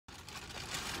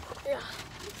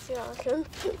Yeah, I can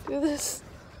do this.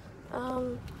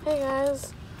 Hey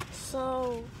guys.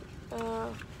 So, I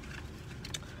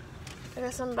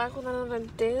guess I'm back with another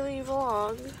daily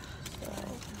vlog.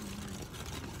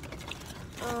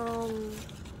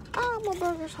 My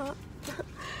burger's hot.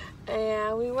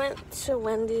 Yeah, we went to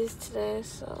Wendy's today,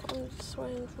 so I'm just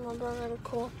waiting for my burger to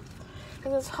cool.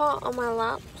 Because it's hot on my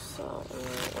lap, so I'm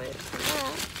gonna wait for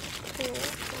that to cool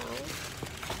down.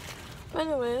 But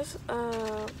anyways,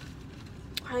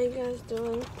 how you guys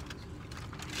doing?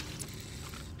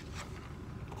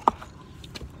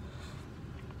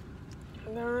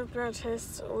 The root beer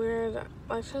tastes weird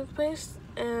like toothpaste,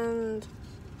 and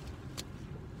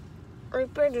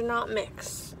root beer do not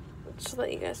mix. Just to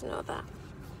let you guys know that.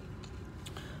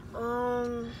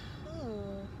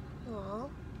 Well,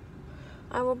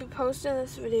 I will be posting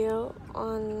this video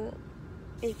on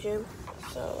YouTube,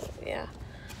 so yeah.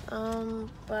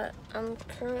 But I'm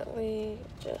currently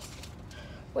just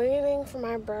waiting for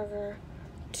my burger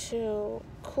to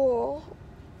cool.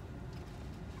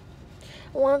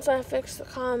 Once I fix the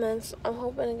comments, I'm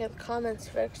hoping to get the comments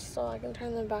fixed so I can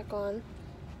turn them back on.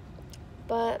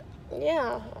 But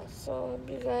yeah, so hope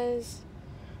you guys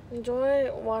enjoy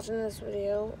watching this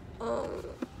video.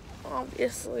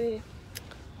 Obviously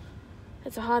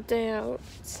it's a hot day out,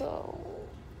 so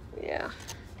yeah.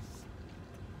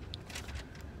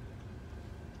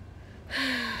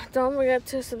 Don't forget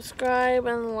to subscribe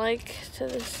and like to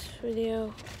this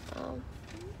video.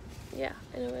 Yeah,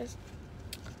 anyways,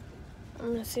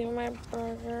 I'm gonna see if my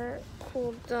burger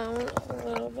cooled down a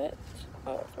little bit.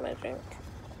 Oh, my drink.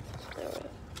 Anyways,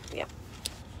 yeah.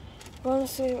 I'm gonna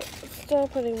see if it's still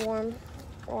pretty warm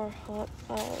or hot.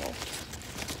 I don't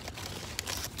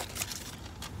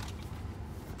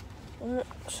know.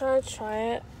 Should I try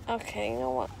it? Okay, you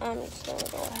know what? I'm just gonna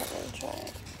go ahead and try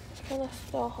it. It's kind of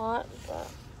still hot, but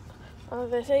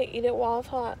they say eat it while it's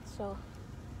hot, so.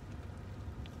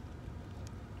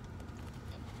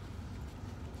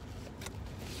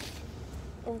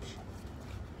 Oops.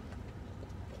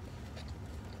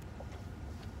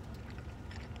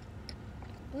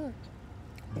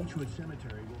 Beechwood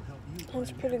Cemetery will help you.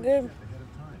 That's pretty good.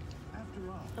 After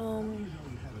all, you know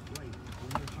you have it right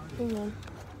when your heart is.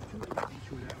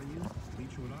 Beechwood Avenue,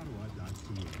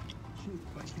 BeechwoodOttawa.ca. Shoot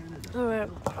by Canada.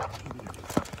 Alright.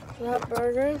 That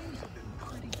burger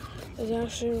is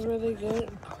actually really good.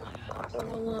 It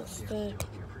will not stay.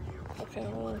 Okay,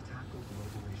 hold on.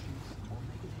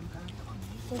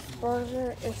 This burger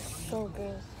is so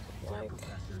good. Like,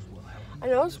 I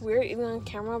know it's weird eating on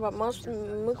camera, but most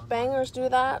mukbangers do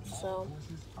that, so.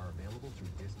 Are available through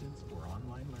distance or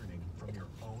online learning from your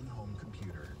own home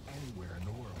computer anywhere in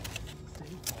the world.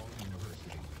 St. Paul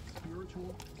University.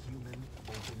 Spiritual, human,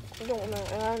 open. I don't know.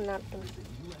 I have a napkin. Visit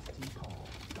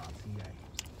ustpaul.ca.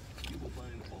 You will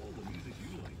find all the music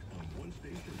you like on one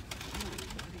station.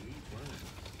 98.5.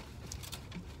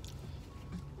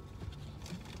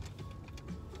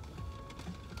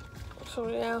 So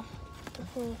yeah,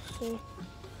 let's see if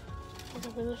I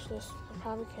can finish this. I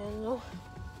probably can though.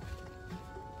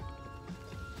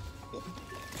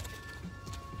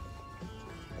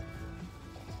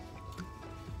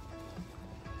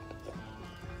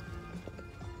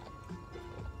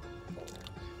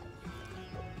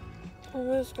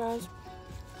 Anyways guys,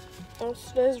 that's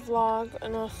today's vlog,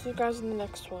 and I'll see you guys in the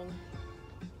next one.